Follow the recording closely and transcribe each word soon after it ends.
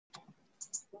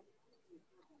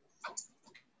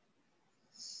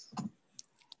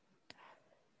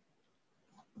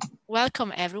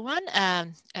Welcome, everyone.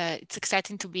 It's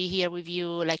exciting to be here with you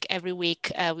like every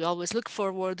week. We always look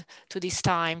forward to this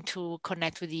time to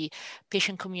connect with the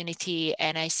patient community.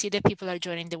 And I see that people are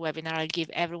joining the webinar. I'll give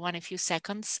everyone a few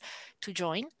seconds to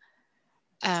join.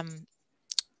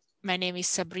 My name is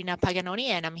Sabrina Paganoni,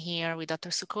 and I'm here with Dr.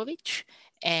 Cudkowicz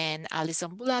and Alison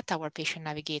Bulat, our patient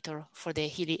navigator for the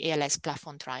HEALEY ALS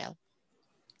Platform Trial.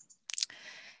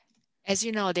 As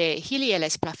you know, the HEALEY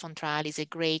ALS Platform Trial is a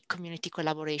great community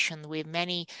collaboration with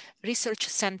many research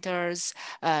centers,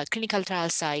 clinical trial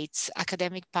sites,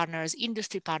 academic partners,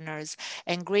 industry partners,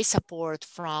 and great support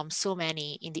from so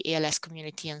many in the ALS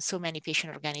community and so many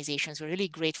patient organizations. We're really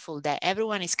grateful that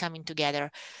everyone is coming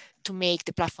together to make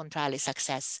the platform trial a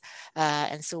success.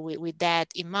 And so with that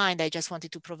in mind, I just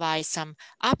wanted to provide some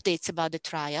updates about the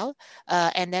trial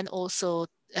and then also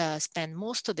spend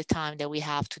most of the time that we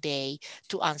have today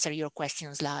to answer your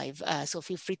questions live. So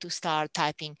feel free to start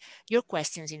typing your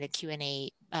questions in the Q&A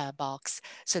box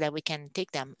so that we can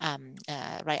take them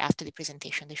right after the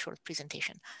presentation, the short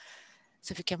presentation.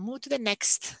 So if you can move to the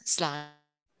next slide.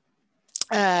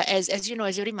 As you know,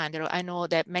 as a reminder, I know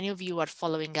that many of you are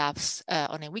following us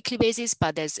on a weekly basis,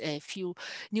 but there's a few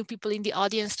new people in the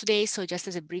audience today. So just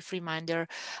as a brief reminder,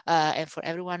 and for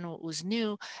everyone who's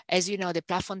new, as you know, the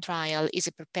platform trial is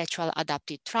a perpetual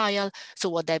adaptive trial. So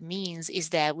what that means is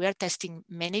that we are testing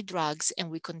many drugs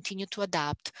and we continue to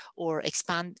adapt or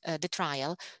expand the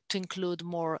trial to include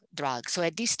more drugs. So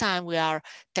at this time, we are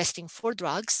testing 4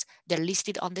 drugs. They're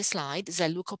listed on the slide: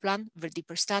 zilucoplan,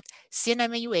 verdiperstat,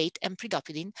 CNM-Au8, and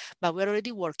pridopidine, but we're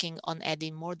already working on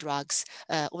adding more drugs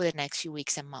over the next few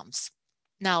weeks and months.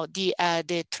 Now, the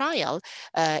trial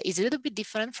is a little bit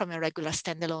different from a regular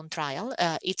standalone trial.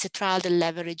 It's a trial that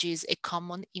leverages a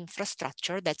common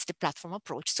infrastructure. That's the platform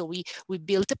approach. So we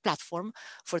built a platform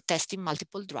for testing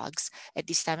multiple drugs. At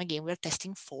this time, again, we're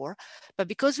testing 4. But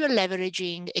because we're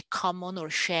leveraging a common or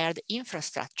shared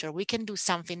infrastructure, we can do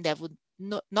something that would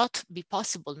not be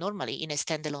possible normally in a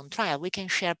standalone trial. We can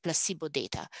share placebo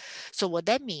data. So what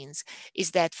that means is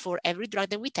that for every drug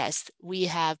that we test, we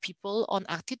have people on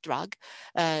active drug.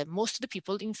 Most of the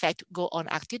people, in fact, go on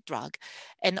active drug,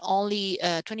 and only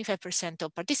 25%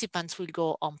 of participants will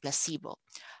go on placebo.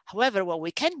 However, what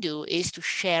we can do is to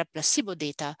share placebo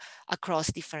data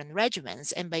across different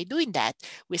regimens. And by doing that,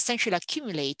 we essentially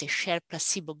accumulate a shared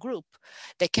placebo group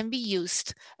that can be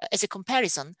used as a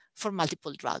comparison for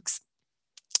multiple drugs.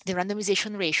 The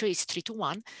randomization ratio is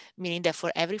 3:1, meaning that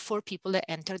for every 4 people that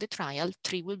enter the trial,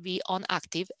 3 will be on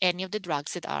active, any of the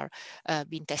drugs that are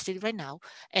being tested right now,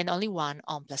 and only 1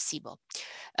 on placebo.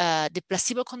 The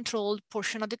placebo-controlled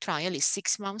portion of the trial is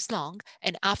 6 months long,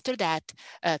 and after that,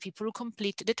 people who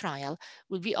complete the trial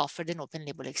will be offered an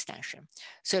open-label extension.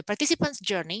 So a participant's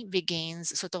journey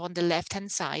begins sort of on the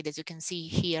left-hand side, as you can see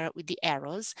here with the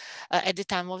arrows, at the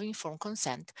time of informed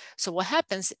consent. So what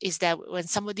happens is that when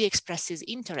somebody expresses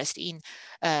interest in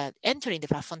entering the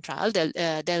platform trial,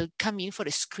 they'll come in for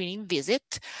a screening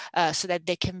visit so that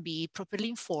they can be properly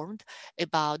informed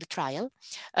about the trial.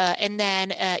 And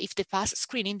then if they pass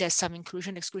screening, there's some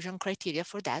inclusion-exclusion criteria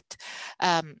for that.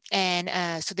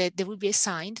 So that they will be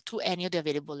assigned to any of the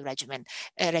available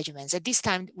regimens. At this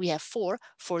time, we have four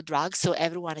drugs, so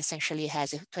everyone essentially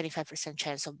has a 25%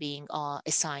 chance of being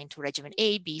assigned to regimen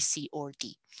A, B, C, or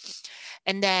D.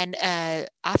 And then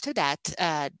after that,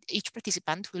 each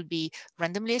participant will be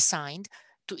randomly assigned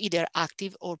to either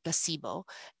active or placebo.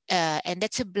 And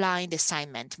that's a blind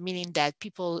assignment, meaning that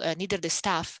people, neither the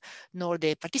staff nor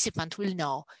the participant will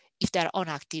know if they're on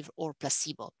active or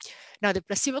placebo. Now, the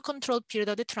placebo-controlled period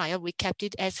of the trial, we kept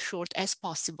it as short as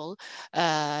possible,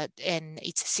 and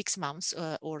it's 6 months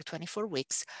or 24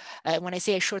 weeks. When I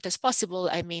say as short as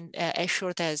possible, I mean as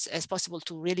short as possible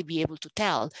to really be able to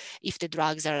tell if the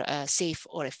drugs are safe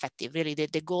or effective. Really,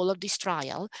 the goal of this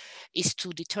trial is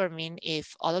to determine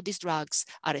if all of these drugs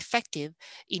are effective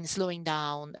in slowing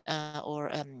down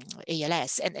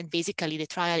ALS. And basically, the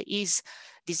trial is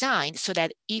designed so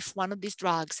that if one of these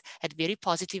drugs had very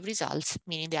positive results,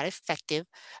 meaning they are effective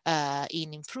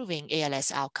in improving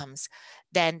ALS outcomes,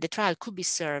 then the trial could be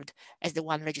served as the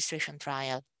one registration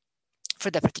trial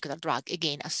for the particular drug,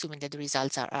 again, assuming that the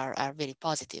results are very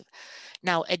positive.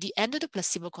 Now, at the end of the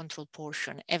placebo-controlled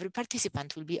portion, every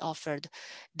participant will be offered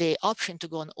the option to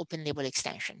go on open label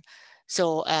extension.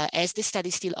 So as the study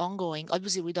is still ongoing,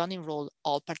 obviously we don't enroll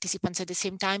all participants at the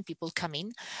same time. People come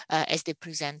in as they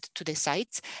present to the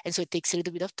sites. And so it takes a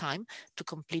little bit of time to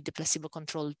complete the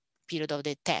placebo-controlled period of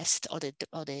the test or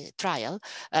the trial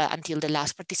until the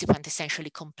last participant essentially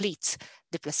completes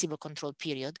the placebo-controlled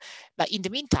period. But in the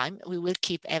meantime, we will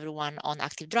keep everyone on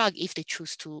active drug if they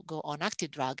choose to go on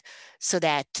active drug, so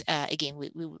that again,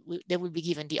 they will be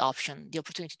given the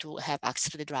opportunity to have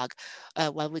access to the drug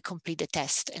while we complete the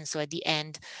test. And so at the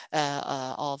end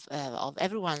of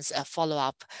everyone's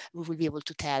follow-up, we will be able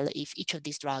to tell if each of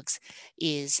these drugs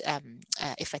is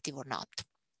effective or not.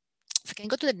 If I can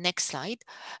go to the next slide,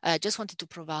 I just wanted to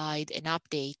provide an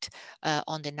update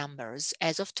on the numbers.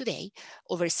 As of today,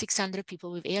 over 600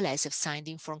 people with ALS have signed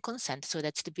informed consent, so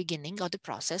that's the beginning of the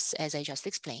process, as I just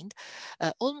explained.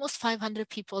 Almost 500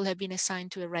 people have been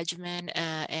assigned to a regimen,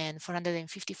 and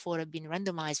 454 have been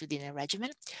randomized within a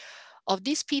regimen. Of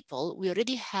these people, we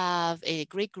already have a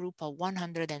great group of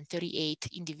 138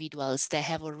 individuals that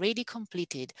have already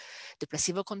completed the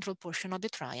placebo-controlled portion of the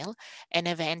trial and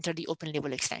have entered the open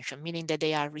label extension, meaning that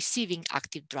they are receiving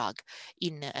active drug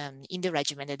in the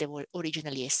regimen that they were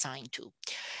originally assigned to.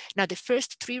 Now, the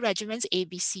first three regimens, A,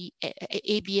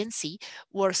 B, and C,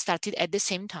 were started at the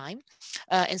same time.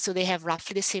 And so they have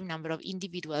roughly the same number of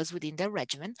individuals within their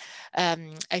regimen.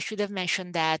 I should have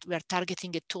mentioned that we are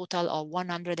targeting a total of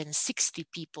 160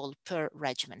 people per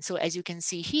regimen. So as you can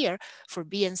see here, for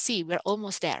B and C, we're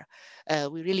almost there.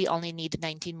 We really only need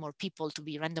 19 more people to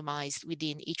be randomized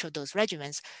within each of those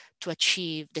regimens to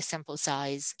achieve the sample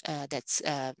size that's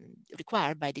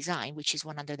required by design, which is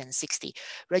 160.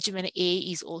 Regimen A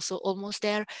is also almost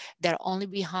there. They're only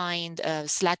behind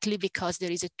slightly because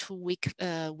there is a 2-week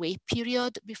wait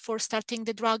period before starting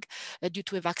the drug due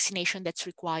to a vaccination that's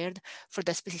required for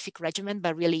the specific regimen,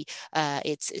 but really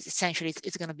it's essentially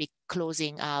going to be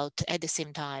closing out at the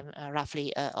same time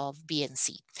roughly of B and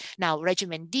C. Now,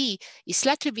 regimen D is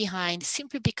slightly behind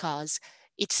simply because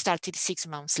it started 6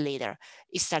 months later.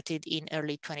 It started in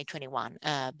early 2021,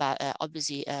 but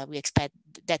obviously we expect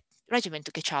that regimen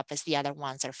to catch up as the other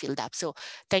ones are filled up. So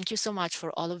thank you so much for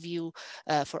all of you,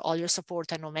 for all your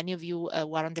support. I know many of you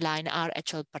who are on the line are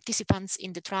actual participants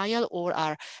in the trial or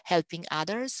are helping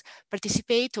others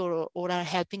participate or are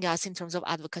helping us in terms of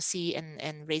advocacy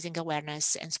and raising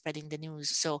awareness and spreading the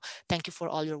news. So thank you for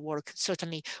all your work.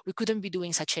 Certainly, we couldn't be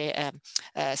doing such a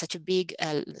big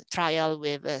trial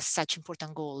with such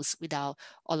important goals without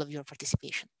all of your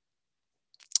participation.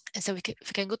 And so if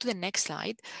we can go to the next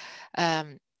slide.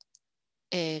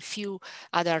 A few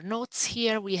other notes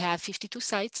here. We have 52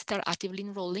 sites that are actively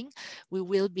enrolling. We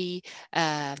will be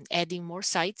adding more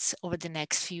sites over the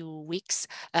next few weeks,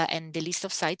 and the list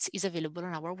of sites is available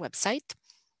on our website.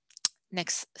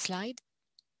 Next slide.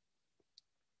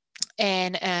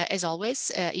 And as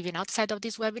always, even outside of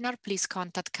this webinar, please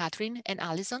contact Catherine and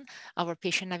Alison, our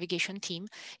patient navigation team,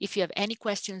 if you have any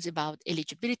questions about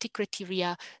eligibility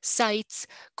criteria, sites,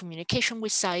 communication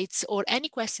with sites, or any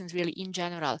questions really in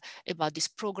general about this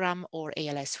program or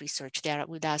ALS research. They are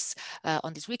with us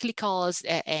on these weekly calls,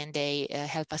 and they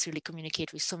help us really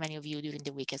communicate with so many of you during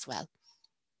the week as well.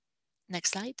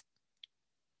 Next slide.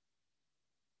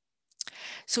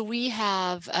 So we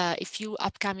have a few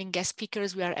upcoming guest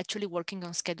speakers. We are actually working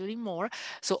on scheduling more.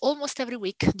 So almost every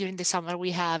week during the summer,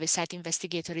 we have a site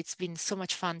investigator. It's been so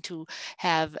much fun to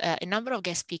have a number of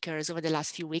guest speakers over the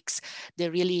last few weeks. They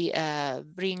really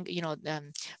bring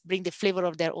the flavor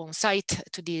of their own site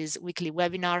to this weekly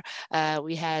webinar.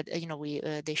 We had,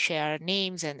 they share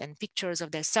names and pictures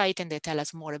of their site, and they tell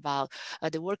us more about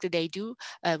the work that they do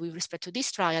with respect to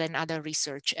this trial and other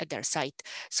research at their site.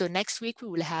 So next week, we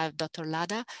will have Dr.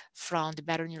 Lada from the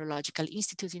Barrow Neurological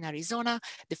Institute in Arizona.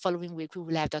 The following week, we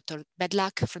will have Dr.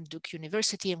 Bedlack from Duke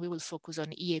University, and we will focus on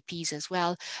EAPs as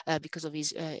well because of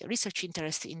his research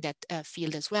interest in that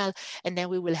field as well. And then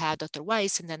we will have Dr.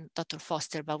 Weiss and then Dr.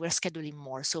 Foster, but we're scheduling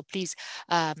more. So please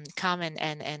come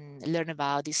and learn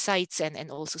about these sites and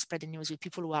also spread the news with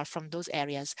people who are from those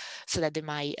areas so that they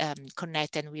might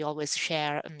connect. And we always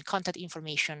share contact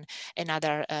information and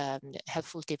other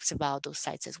helpful tips about those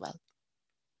sites as well.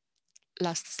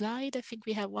 Last slide, I think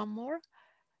we have one more.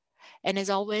 And as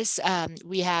always,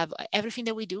 we have everything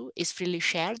that we do is freely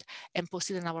shared and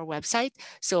posted on our website.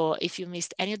 So if you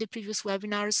missed any of the previous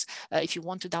webinars, if you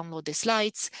want to download the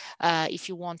slides, if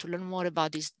you want to learn more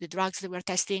about the drugs that we're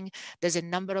testing, there's a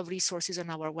number of resources on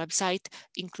our website,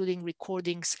 including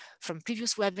recordings from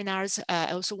previous webinars.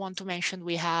 I also want to mention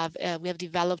we have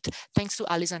developed, thanks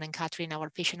to Alison and Catherine, our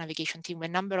patient navigation team, a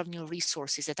number of new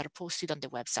resources that are posted on the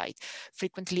website.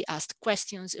 Frequently asked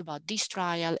questions about this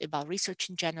trial, about research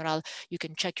in general. You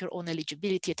can check your own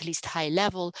eligibility at least high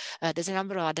level. There's a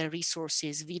number of other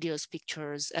resources, videos,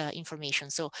 pictures, information.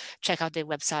 So check out the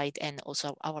website and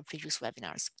also our previous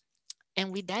webinars.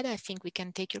 And with that, I think we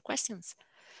can take your questions.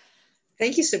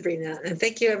 Thank you, Sabrina, and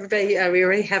thank you, everybody. We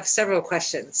already have several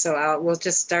questions, so we'll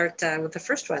just start with the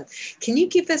first one. Can you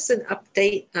give us an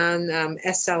update on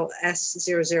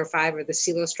SLS005 or the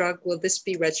CELOS drug? Will this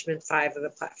be regimen 5 of the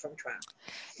platform trial?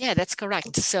 Yeah, that's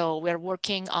correct. So we're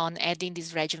working on adding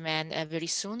this regimen very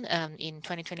soon, in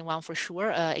 2021 for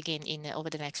sure. Again, over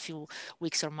the next few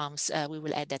weeks or months, we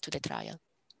will add that to the trial.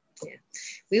 Yeah,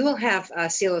 we will have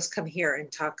CELOS come here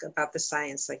and talk about the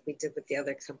science like we did with the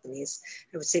other companies.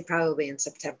 I would say probably in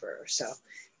September or so,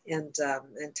 and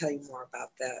tell you more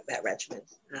about that regimen.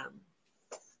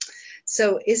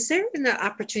 So is there an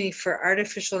opportunity for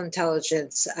artificial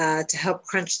intelligence to help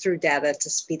crunch through data to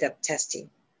speed up testing?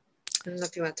 I don't know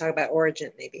if you want to talk about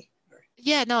Origin maybe.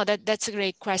 Yeah, no, that's a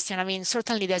great question. I mean,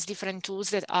 certainly there's different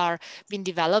tools that are being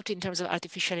developed in terms of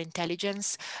artificial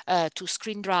intelligence to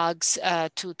screen drugs,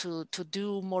 to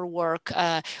do more work.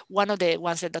 One of the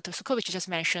ones that Dr. Cudkowicz just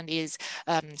mentioned is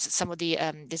some of the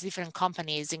there's different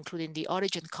companies, including the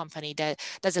Origin company, that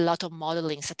does a lot of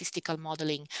modeling, statistical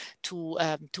modeling, to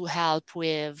help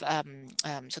with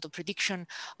sort of prediction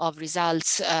of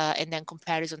results and then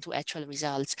comparison to actual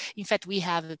results. In fact, we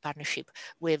have a partnership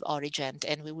with Origin,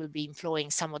 and we will be employing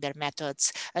some of their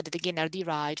methods that again are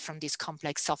derived from this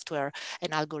complex software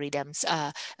and algorithms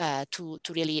to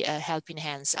really help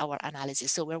enhance our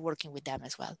analysis. So we're working with them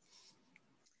as well.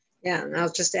 Yeah, and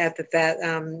I'll just add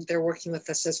that they're working with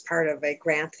us as part of a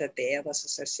grant that the ALS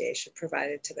Association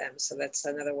provided to them. So that's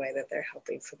another way that they're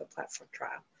helping for the platform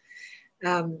trial.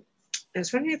 I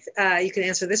was wondering if you can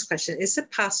answer this question. Is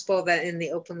it possible that in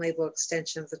the open label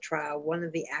extension of the trial, one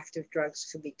of the active drugs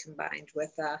could be combined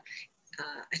with,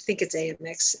 I think it's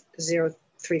AMX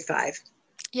 035?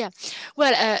 Yeah,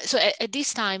 well, so at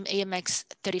this time,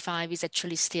 AMX35 is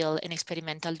actually still an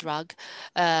experimental drug.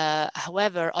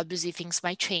 However, obviously things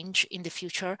might change in the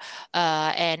future.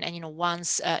 And you know,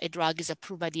 once a drug is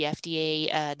approved by the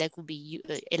FDA, that could be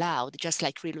allowed, just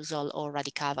like Riluzole or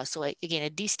Radicava. So again,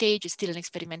 at this stage, it's still an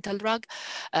experimental drug.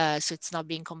 So it's not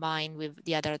being combined with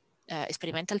the other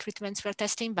experimental treatments we're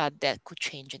testing, but that could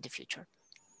change in the future.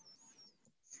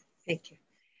 Thank you.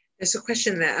 There's a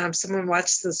question that someone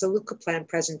watched the zilucoplan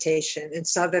presentation and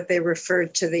saw that they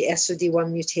referred to the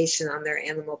SOD1 mutation on their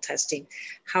animal testing.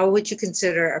 How would you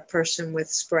consider a person with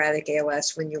sporadic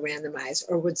ALS when you randomize,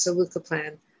 or would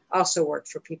zilucoplan also work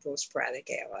for people with sporadic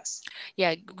ALS?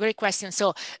 Yeah, great question.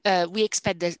 So we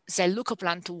expect the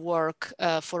zilucoplan to work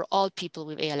for all people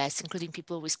with ALS, including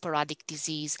people with sporadic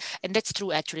disease. And that's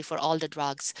true actually for all the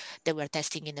drugs that we're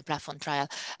testing in the platform trial.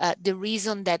 The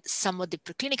reason that some of the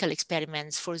preclinical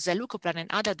experiments for zilucoplan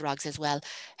and other drugs as well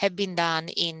have been done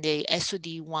in the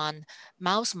SOD1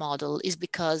 mouse model is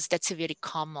because that's a very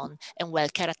common and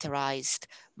well-characterized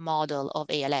model of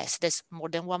ALS. There's more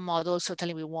than one model.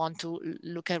 Certainly we want to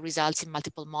look at results in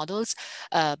multiple models,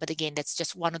 but again, that's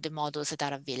just one of the models that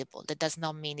are available. That does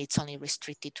not mean it's only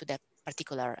restricted to that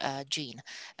particular gene.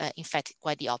 In fact,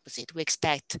 quite the opposite. We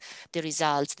expect the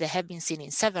results that have been seen in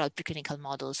several preclinical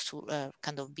models to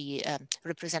kind of be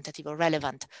representative or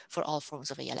relevant for all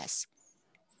forms of ALS.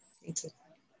 Thank you.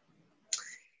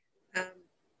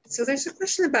 So there's a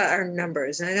question about our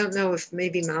numbers, and I don't know if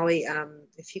maybe Molly,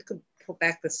 if you could pull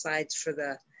back the slides for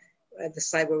the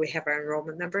slide where we have our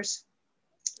enrollment numbers.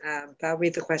 But I'll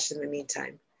read the question in the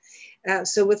meantime.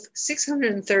 So with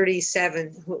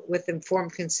 637 with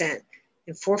informed consent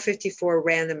and 454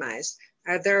 randomized,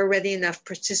 are there already enough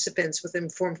participants with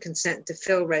informed consent to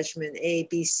fill regimen A,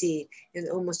 B, C, and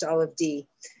almost all of D?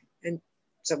 And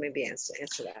so maybe answer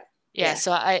that. Yeah,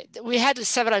 so we had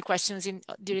several questions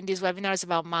during these webinars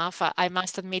about math. I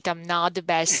must admit I'm not the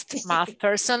best math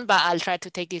person, but I'll try to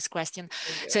take this question.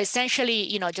 So essentially,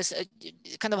 you know, just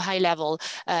kind of high level,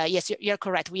 yes, you're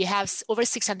correct. We have over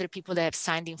 600 people that have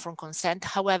signed informed consent.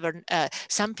 However,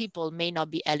 some people may not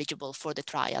be eligible for the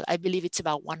trial. I believe it's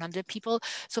about 100 people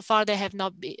so far that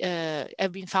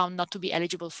have been found not to be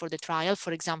eligible for the trial.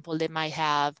 For example, they might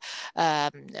have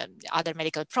other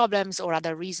medical problems or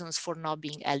other reasons for not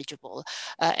being eligible.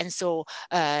 And so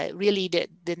really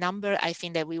the number I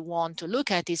think that we want to look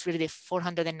at is really the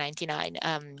 499,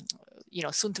 you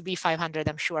know, soon to be 500,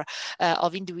 I'm sure,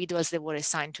 of individuals that were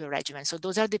assigned to a regimen. So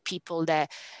those are the people that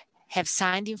have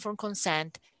signed informed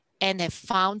consent and have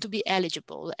found to be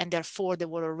eligible, and therefore they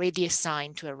were already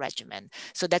assigned to a regimen.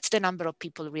 So that's the number of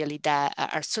people really that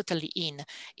are certainly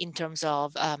in terms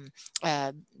of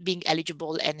being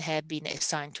eligible and have been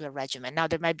assigned to a regimen. Now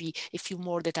there might be a few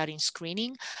more that are in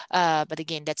screening, but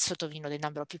again, that's sort of, you know, the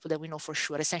number of people that we know for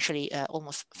sure, essentially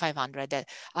almost 500 that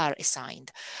are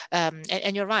assigned.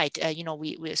 And you're right, you know,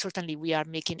 we certainly are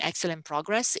making excellent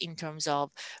progress in terms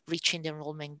of reaching the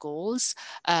enrollment goals,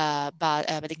 but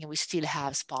again, we still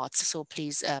have spots spots. So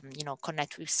please,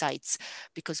 connect with sites,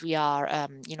 because we are,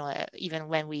 even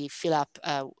when we fill up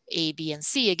A, B, and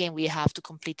C, again, we have to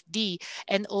complete D.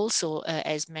 And also,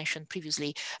 as mentioned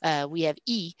previously, we have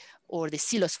E, or the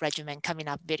CELOS regimen, coming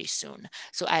up very soon.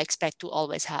 So I expect to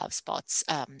always have spots,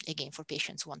 again, for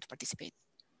patients who want to participate.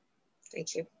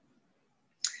 Thank you.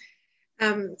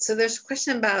 So there's a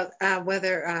question about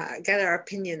whether, get our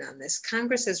opinion on this.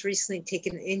 Congress has recently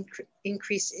taken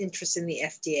increased interest in the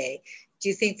FDA. Do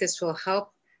you think this will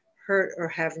help, hurt, or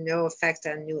have no effect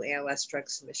on new ALS drug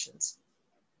submissions?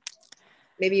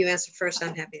 Maybe you answer first.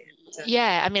 I'm happy to.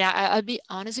 Yeah, I mean, I'll be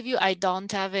honest with you, I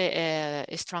don't have a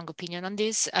strong opinion on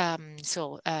this.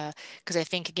 Because I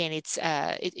think, again, it's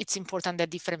important that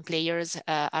different players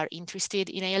are interested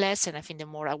in ALS, and I think the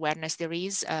more awareness there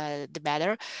is, the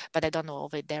better, but I don't know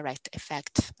of a direct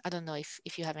effect. I don't know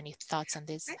if you have any thoughts on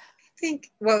this. I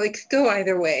think, well, it could go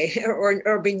either way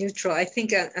or be neutral. I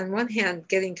think on one hand,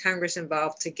 getting Congress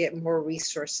involved to get more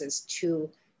resources to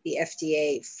the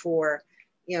FDA for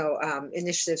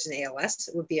initiatives in ALS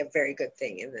would be a very good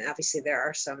thing. And obviously there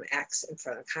are some acts in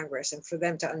front of Congress, and for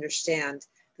them to understand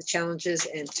the challenges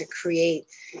and to create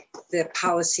the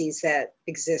policies that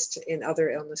exist in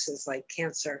other illnesses like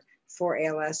cancer for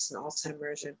ALS and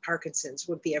Alzheimer's and Parkinson's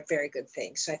would be a very good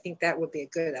thing. So I think that would be a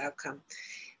good outcome.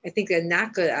 I think a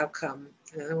not good outcome,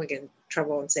 and I don't want to get in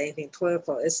trouble and say anything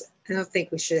political, is I don't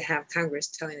think we should have Congress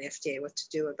telling the FDA what to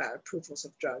do about approvals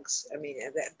of drugs. I mean,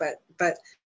 but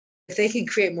if they can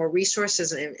create more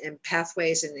resources and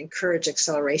pathways and encourage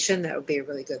acceleration, that would be a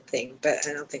really good thing. But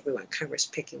I don't think we want Congress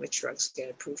picking which drugs get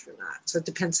approved or not. So it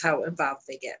depends how involved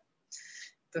they get.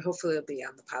 But hopefully it'll be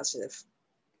on the positive.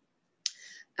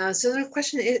 So the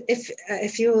question is,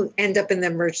 if you end up in the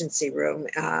emergency room,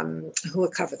 who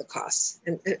will cover the costs?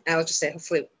 And I'll just say,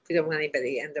 hopefully we don't want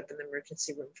anybody to end up in the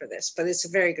emergency room for this, but it's a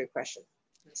very good question.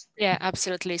 Yeah,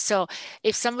 absolutely. So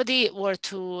if somebody were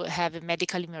to have a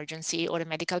medical emergency or a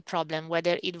medical problem,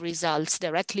 whether it results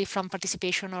directly from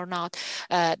participation or not,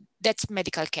 that's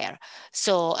medical care.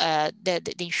 So the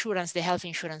insurance, the health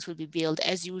insurance will be billed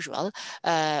as usual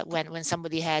when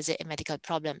somebody has a medical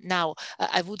problem. Now,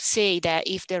 I would say that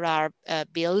if there are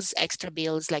bills, extra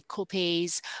bills like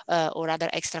copays or other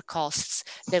extra costs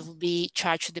that will be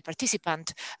charged to the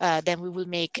participant, then we will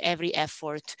make every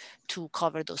effort to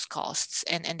cover those costs.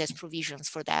 And there's provisions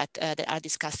for that that are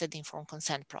discussed in the informed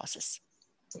consent process.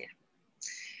 Yeah.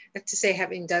 I have to say,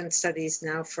 having done studies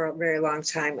now for a very long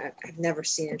time, I've never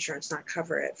seen insurance not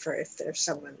cover it for if there's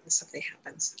something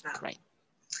happens. Right.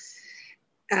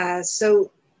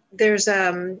 So there's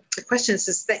a question that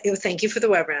says, thank you for the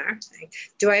webinar.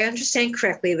 Do I understand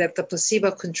correctly that the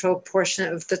placebo-controlled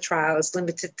portion of the trial is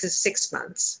limited to 6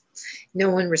 months? No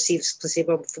one receives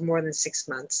placebo for more than 6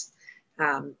 months.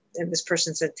 And this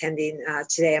person's attending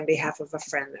today on behalf of a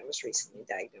friend that was recently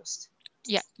diagnosed.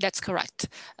 Yeah, that's correct.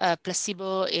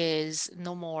 Placebo is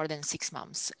no more than 6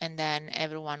 months. And then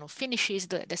everyone who finishes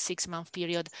the 6-month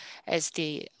period has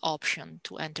the option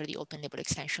to enter the open label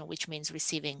extension, which means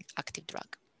receiving active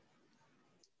drug.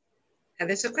 And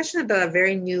there's a question about a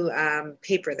very new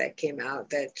paper that came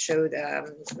out that showed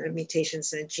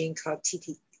mutations in a gene called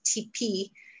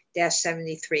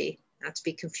TP-73, not to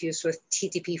be confused with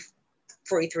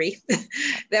TTP43,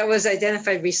 that was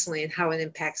identified recently and how it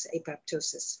impacts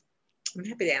apoptosis. I'm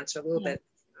happy to answer a little bit.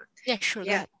 Yeah, sure.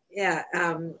 Yeah.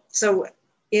 So,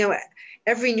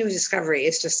 every new discovery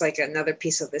is just like another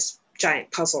piece of this giant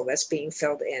puzzle that's being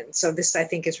filled in. So this, I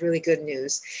think, is really good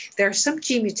news. There are some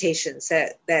gene mutations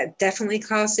that definitely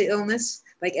cause the illness,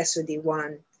 like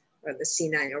SOD1 or the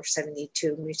C9 or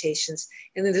 72 mutations.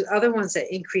 And then there's other ones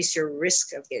that increase your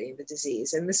risk of getting the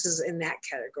disease. And this is in that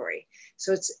category.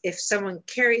 So it's, if someone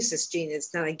carries this gene,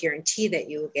 it's not a guarantee that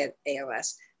you will get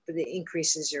ALS, but it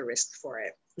increases your risk for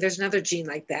it. There's another gene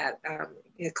like that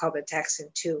called the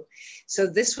taxin-2. So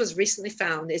this was recently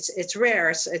found. It's rare.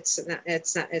 It's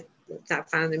not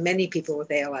found in many people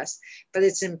with ALS, but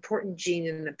it's an important gene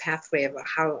in the pathway of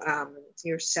how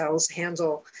your cells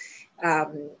handle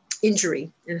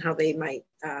injury and how they might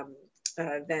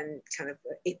then kind of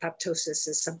apoptosis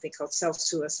is something called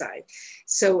self-suicide.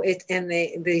 So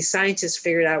the scientists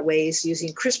figured out ways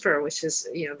using CRISPR, which is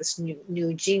this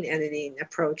new gene editing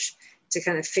approach, to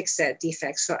kind of fix that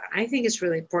defect. So I think it's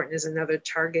really important as another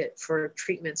target for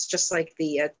treatments, just like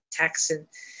the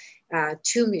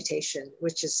taxin-2 mutation,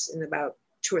 which is in about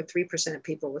 2 or 3% of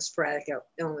people with sporadic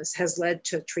illness, has led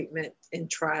to treatment in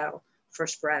trial for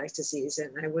sporadic disease.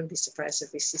 And I wouldn't be surprised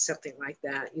if we see something like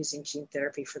that using gene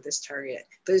therapy for this target.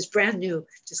 But it's brand new,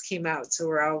 just came out, so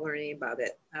we're all learning about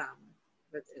it.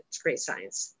 But it's great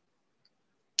science.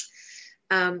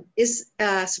 Sabrina,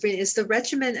 is the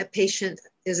regimen a patient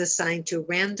is assigned to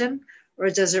random, or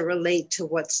does it relate to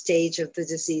what stage of the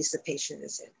disease the patient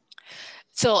is in?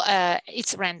 So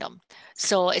it's random.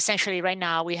 So essentially right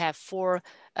now we have 4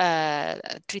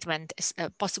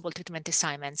 possible treatment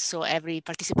assignments. So every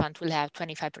participant will have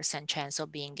 25% chance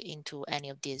of being into any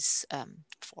of these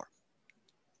 4.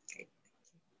 Okay.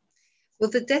 Will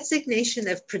the designation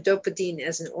of predopidine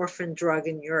as an orphan drug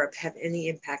in Europe have any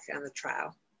impact on the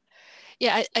trial?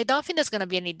 Yeah, I don't think there's going to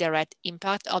be any direct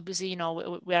impact. Obviously, you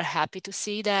know, we are happy to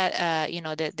see that, you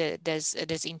know,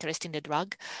 there's interest in the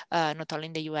drug, not only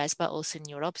in the US, but also in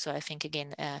Europe. So I think,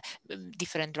 again,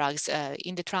 different drugs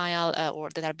in the trial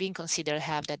or that are being considered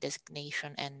have that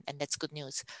designation, and that's good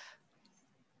news.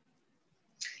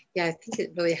 Yeah, I think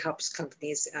it really helps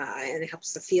companies and it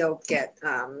helps the field get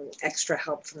extra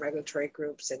help from regulatory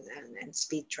groups and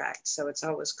speed tracked. So it's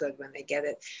always good when they get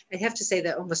it. I'd have to say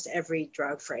that almost every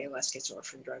drug for ALS gets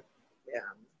orphan drug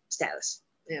status,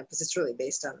 you know, because it's really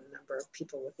based on the number of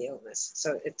people with the illness.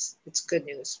 So it's good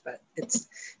news, but it's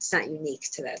not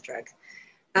unique to that drug.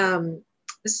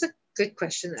 This is a good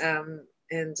question. I'm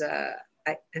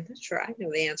not sure I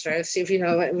know the answer. I'll see if you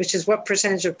know, which is what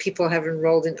percentage of people have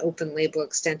enrolled in open label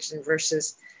extension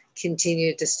versus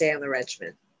continue to stay on the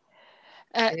regimen?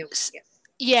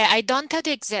 Yeah, I don't have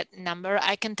the exact number.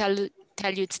 I can tell you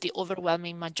it's the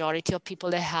overwhelming majority of people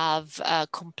that have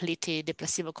completed the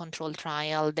placebo-controlled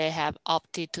trial. They have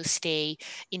opted to stay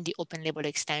in the open label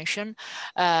extension.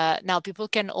 Now, people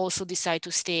can also decide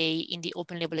to stay in the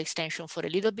open label extension for a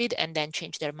little bit and then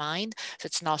change their mind. So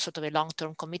it's not sort of a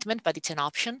long-term commitment, but it's an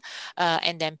option.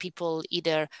 And then people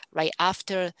either right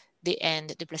after the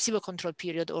end, the placebo control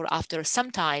period, or after some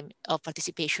time of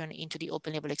participation into the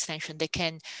open label extension, they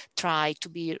can try to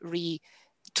be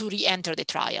re-enter the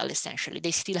trial. Essentially,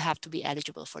 they still have to be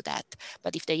eligible for that,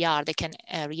 but if they are, they can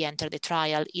re-enter the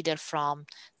trial either from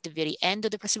the very end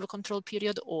of the placebo control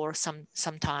period or some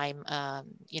time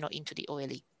you know, into the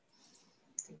OLE.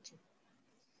 Thank you.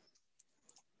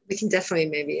 We can definitely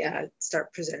maybe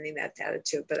start presenting that data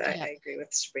too, but I agree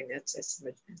with Sabrina,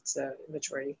 it's a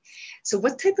majority. So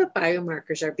what type of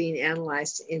biomarkers are being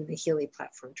analyzed in the HEALEY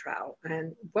platform trial?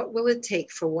 And what will it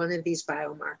take for one of these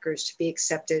biomarkers to be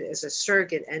accepted as a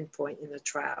surrogate endpoint in the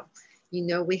trial? You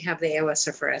know, we have the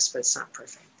ALSFRS, but it's not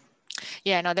perfect.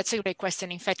 Yeah, no, that's a great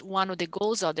question. In fact, one of the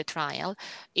goals of the trial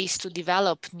is to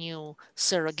develop new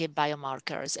surrogate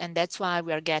biomarkers. And that's why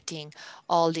we are getting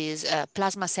all these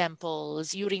plasma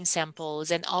samples, urine samples,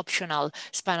 and optional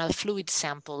spinal fluid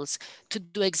samples to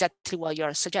do exactly what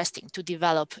you're suggesting, to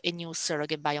develop a new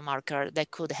surrogate biomarker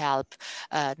that could help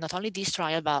not only this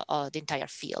trial, but the entire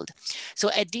field.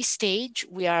 So at this stage,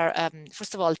 we are,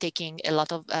 first of all, taking a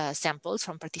lot of samples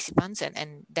from participants,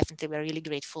 and definitely we're really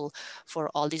grateful for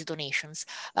all these donations.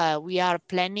 We are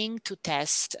planning to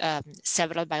test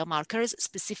several biomarkers,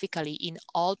 specifically in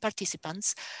all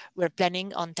participants. We're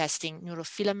planning on testing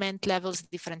neurofilament levels,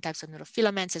 different types of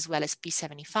neurofilaments, as well as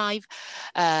P75.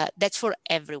 That's for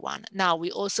everyone. Now,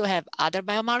 we also have other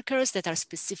biomarkers that are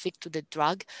specific to the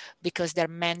drug because they're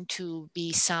meant to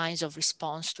be signs of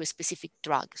response to a specific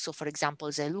drug. So, for example,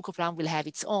 zilucoplan will have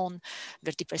its own,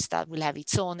 vertiprestat will have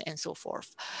its own, and so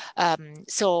forth.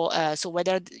 So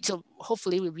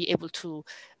hopefully we'll be able to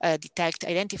detect,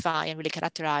 identify, and really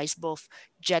characterize both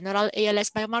general ALS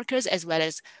biomarkers as well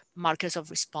as markers of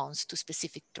response to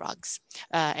specific drugs.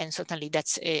 And certainly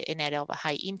that's an area of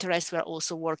high interest. We're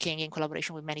also working in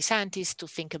collaboration with many scientists to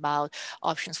think about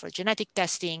options for genetic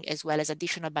testing as well as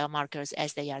additional biomarkers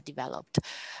as they are developed.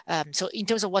 So in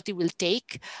terms of what it will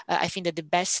take, I think that the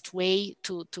best way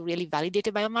to really validate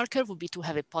a biomarker would be to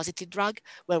have a positive drug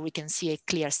where we can see a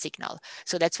clear signal.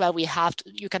 So that's why we have to,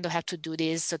 you kind of have to do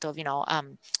this sort of,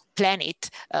 plan it,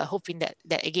 hoping that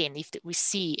again, if we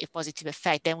see a positive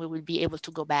effect, then we will be able to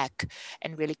go back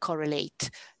and really correlate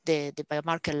the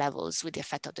biomarker levels with the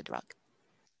effect of the drug.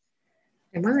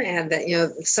 I want to add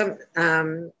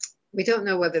that, we don't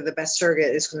know whether the best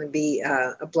surrogate is going to be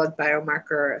a blood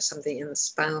biomarker or something in the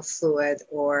spinal fluid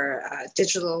or a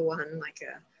digital one like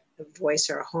a voice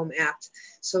or a home app.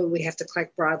 So we have to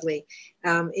collect broadly.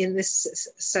 In this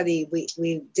study,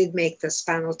 we did make the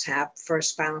spinal tap for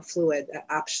spinal fluid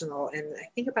optional, and I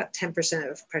think about 10%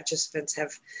 of participants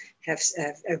have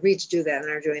agreed to do that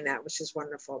and are doing that, which is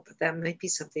wonderful. But that might be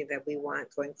something that we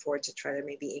want going forward to try to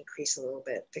maybe increase a little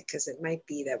bit, because it might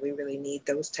be that we really need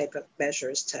those type of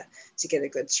measures to get a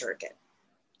good surrogate.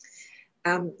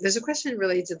 There's a question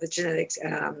related to the genetics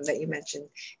that you mentioned.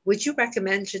 Would you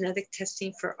recommend genetic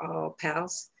testing for all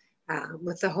PALS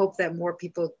with the hope that more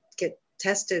people get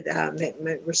tested that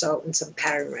might result in some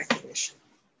pattern recognition?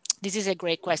 This is a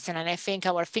great question, and I think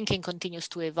our thinking continues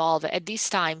to evolve. At this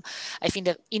time, I think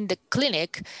that in the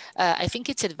clinic, I think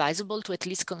it's advisable to at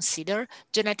least consider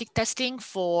genetic testing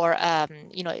for,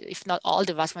 if not all,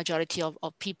 the vast majority of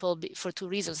people for two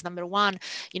reasons. Number one,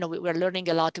 we're learning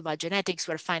a lot about genetics.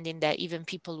 We're finding that even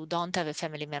people who don't have a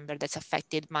family member that's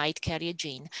affected might carry a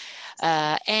gene.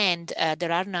 And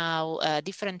there are now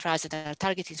different trials that are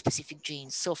targeting specific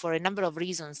genes. So for a number of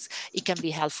reasons, it can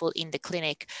be helpful in the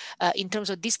clinic. In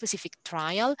terms of this specific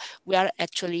trial, we are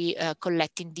actually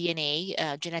collecting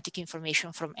DNA, genetic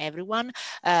information from everyone.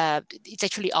 It's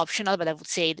actually optional, but I would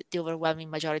say that the overwhelming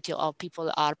majority of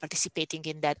people are participating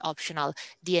in that optional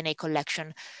DNA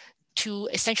collection to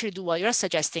essentially do what you're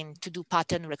suggesting, to do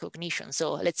pattern recognition.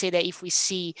 So let's say that if we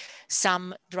see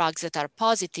some drugs that are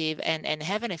positive and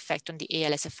have an effect on the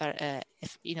ALS,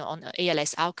 on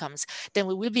ALS outcomes, then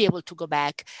we will be able to go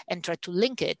back and try to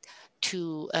link it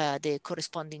to the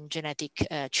corresponding genetic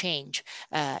change,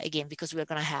 again, because we're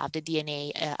going to have the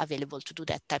DNA available to do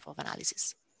that type of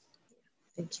analysis.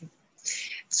 Thank you.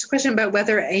 It's a question about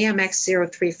whether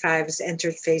AMX035 has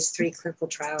entered phase 3 clinical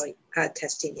trial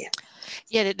testing yet.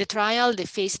 Yeah, the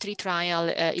phase 3 trial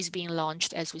is being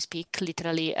launched as we speak.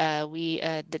 Literally,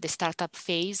 the startup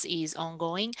phase is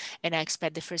ongoing, and I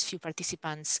expect the first few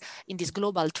participants in this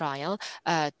global trial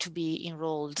to be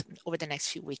enrolled over the next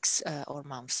few weeks or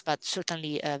months, but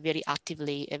certainly a very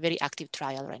active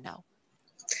trial right now.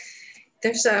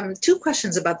 There's two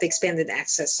questions about the expanded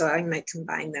access, so I might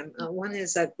combine them. One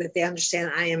is that they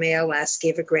understand IMALS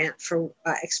gave a grant for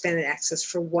expanded access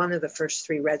for one of the first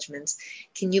 3 regimens.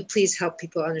 Can you please help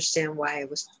people understand why it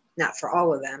was not for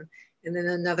all of them? And then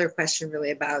another question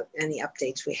really about any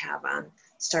updates we have on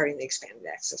starting the expanded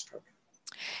access program.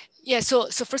 Yeah, so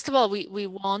first of all, we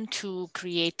want to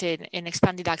create an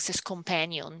expanded access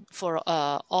companion for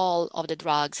all of the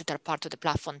drugs that are part of the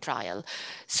platform trial.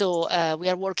 So we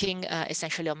are working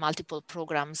essentially on multiple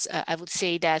programs. I would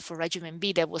say that for regimen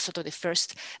B, that was sort of the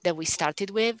first that we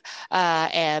started with,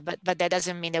 but that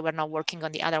doesn't mean that we're not working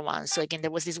on the other ones. So again,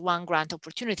 there was this one grant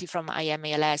opportunity from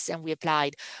IMALS, and we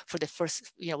applied for the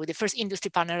first, with the first industry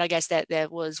partner, I guess,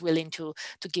 that was willing to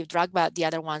give drug, but the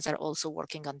other ones are also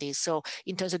working on this. So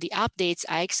in terms of the updates,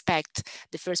 I expect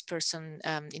the first person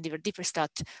in the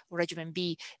Verdiperstat or regimen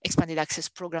B expanded access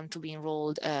program to be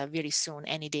enrolled very soon,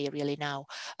 any day really now.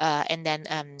 And then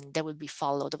that will be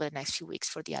followed over the next few weeks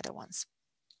for the other ones.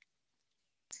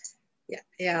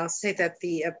 Yeah, I'll say that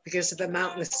because of the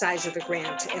amount and the size of the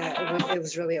grant, it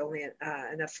was really only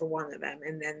enough for one of them.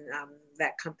 And then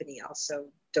that company also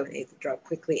donated the drug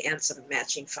quickly and some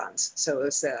matching funds. So it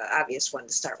was the obvious one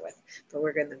to start with, but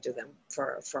we're going to do them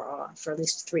for at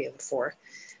least 3 of the 4.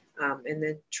 And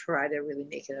then try to really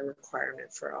make it a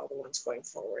requirement for all the ones going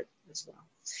forward as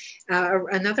well.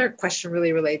 Another question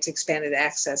really relates to expanded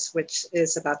access, which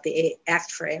is about the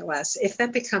Act for ALS. If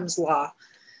that becomes law,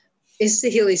 is the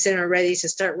Healey Center ready to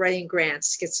start writing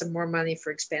grants to get some more money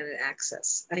for expanded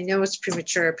access? I know it's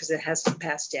premature because it hasn't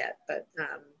passed yet, but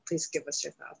please give us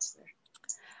your thoughts there.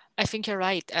 I think you're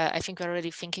right. I think we're already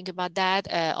thinking about that.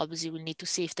 Obviously, we'll need to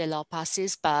see if the law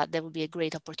passes, but that would be a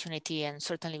great opportunity. And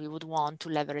certainly we would want to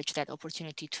leverage that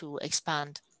opportunity to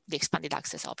expand the expanded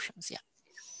access options. Yeah.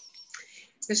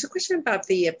 There's a question about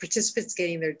the participants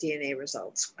getting their DNA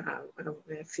results.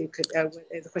 If you could,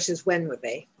 the question is, when would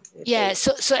they? Yeah,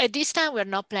 so at this time, we're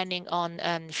not planning on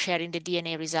sharing the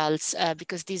DNA results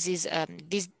because this is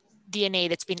this DNA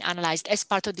that's been analyzed as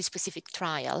part of this specific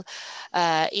trial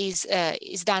is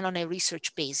done on a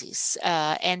research basis.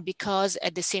 And because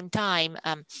at the same time,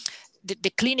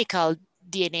 the clinical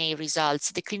DNA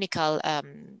results, the clinical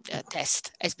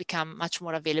test has become much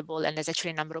more available, and there's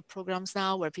actually a number of programs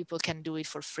now where people can do it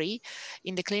for free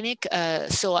in the clinic.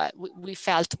 So we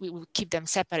felt we would keep them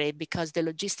separate because the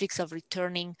logistics of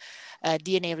returning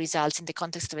DNA results in the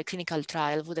context of a clinical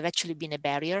trial would have actually been a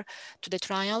barrier to the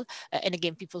trial. And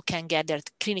again, people can get their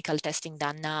clinical testing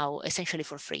done now essentially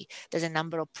for free. There's a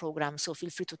number of programs, so feel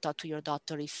free to talk to your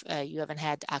doctor if you haven't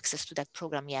had access to that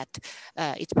program yet.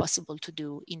 It's possible to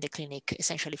do in the clinic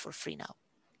essentially for free now.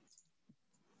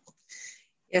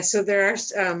 Yeah, so there are,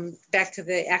 back to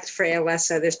the Act for ALS,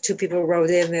 there's 2 people wrote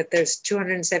in that there's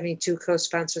 272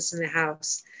 co-sponsors in the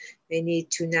House. They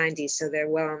need 290, so they're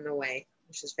well on the way,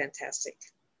 which is fantastic.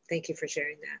 Thank you for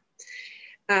sharing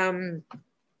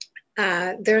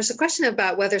that. There's a question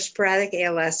about whether sporadic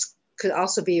ALS could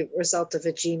also be a result of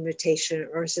a gene mutation,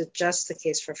 or is it just the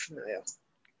case for familial?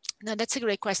 No, that's a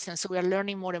great question. So we are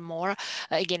learning more and more,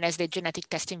 again, as the genetic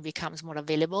testing becomes more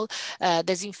available.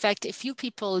 There's in fact a few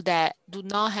people that do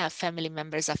not have family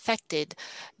members affected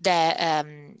that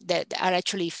are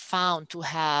actually found to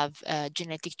have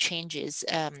genetic changes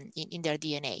in their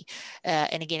DNA.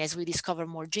 And again, as we discover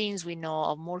more genes, we know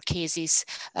of more cases,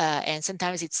 and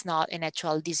sometimes it's not an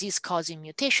actual disease-causing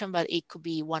mutation, but it could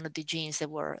be one of the genes that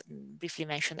were briefly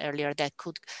mentioned earlier that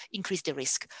could increase the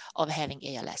risk of having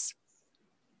ALS.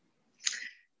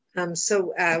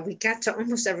 So we got to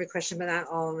almost every question, but not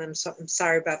all of them. So I'm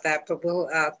sorry about that, but we'll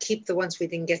keep the ones we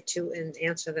didn't get to and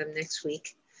answer them next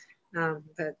week. And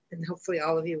hopefully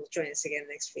all of you will join us again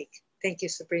next week. Thank you,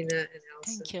 Sabrina and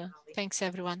Allison. Thank you. Thanks,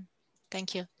 everyone.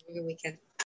 Thank you. Have a good weekend.